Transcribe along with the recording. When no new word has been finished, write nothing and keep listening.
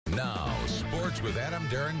Now, sports with Adam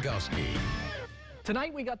Darengowski.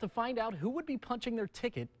 Tonight, we got to find out who would be punching their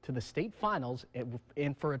ticket to the state finals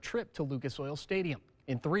and for a trip to Lucas Oil Stadium.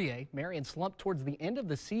 In 3A, Marion slumped towards the end of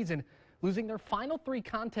the season, losing their final 3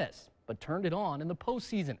 contests, but turned it on in the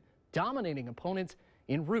postseason, dominating opponents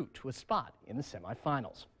en route to a spot in the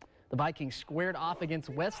semifinals. The Vikings squared off against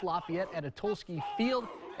West Lafayette at Atolsky Field,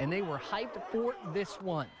 and they were hyped for this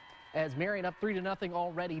one. As Marion up 3-0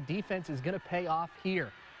 already, defense is going to pay off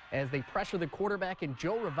here as they pressure the quarterback, and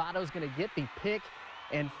Joe Ravato is going to get the pick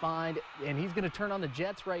and he's going to turn on the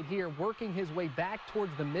Jets right here, working his way back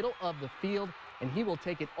towards the middle of the field, and he will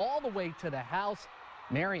take it all the way to the house.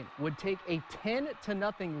 Marion would take a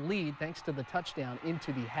 10-0 lead thanks to the touchdown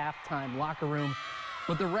into the halftime locker room.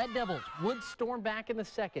 But the Red Devils would storm back in the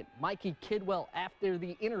second. Mikey Kidwell, after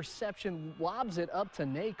the interception, lobs it up to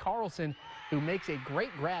Nay Carlson, who makes a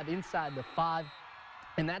great grab inside the 5.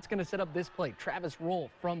 And that's going to set up this play. Travis Roll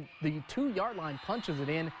from the 2-yard line punches it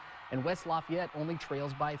in, and West Lafayette only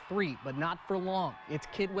trails by 3, but not for long. It's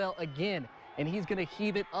Kidwell again, and he's going to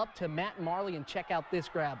heave it up to Matt Marley, and check out this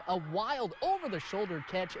grab. A wild over-the-shoulder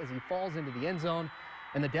catch as he falls into the end zone,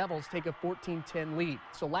 and the Devils take a 14-10 lead.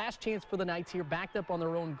 So last chance for the Knights here, backed up on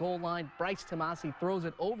their own goal line. Bryce Tomasi throws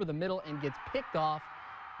it over the middle and gets picked off.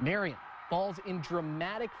 Marion falls in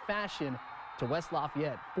dramatic fashion to West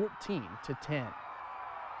Lafayette, 14-10.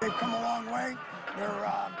 They've come a long way.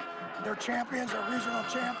 They're champions, they're regional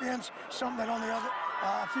champions, something that only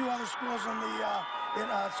a few other schools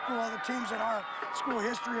other teams in our school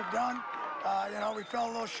history have done. We fell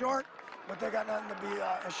a little short, but they got nothing to be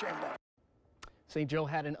ashamed of. St. Joe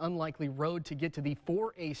had an unlikely road to get to the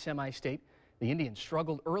 4A semi-state. The Indians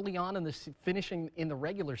struggled early on in finishing in the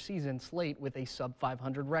regular season slate with a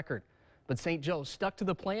sub-500 record. But St. Joe stuck to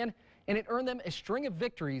the plan, and it earned them a string of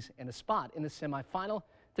victories and a spot in the semifinal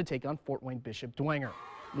to take on Fort Wayne Bishop Dwenger.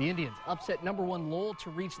 The Indians upset #1 Lowell to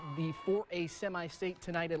reach the 4A semi-state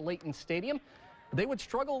tonight at Layton Stadium. They would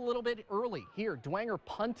struggle a little bit early here. Dwenger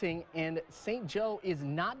punting, and St. Joe is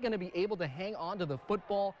not going to be able to hang on to the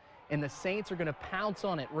football, and the Saints are going to pounce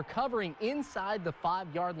on it, recovering inside the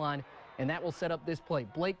 5-yard line, and that will set up this play.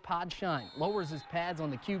 Blake Podshine lowers his pads on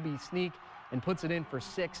the QB sneak and puts it in for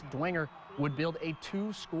 6. Dwenger would build a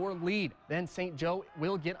 2-score lead. Then St. Joe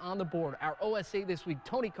will get on the board. Our OSA this week,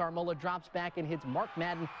 Tony Carmola drops back and hits Mark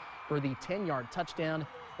Madden for the 10-yard touchdown,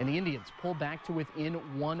 and the Indians pull back to within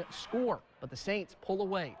 1 score. But the Saints pull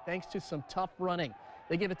away thanks to some tough running.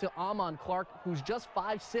 They give it to Amon Clark, who's just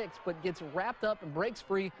 5'6", but gets wrapped up and breaks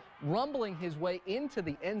free, rumbling his way into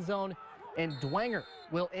the end zone. And Dwenger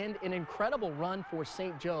will end an incredible run for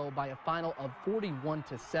St. Joe by a final of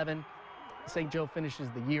 41-7. St. Joe finishes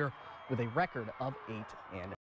the year with a record of 8-0.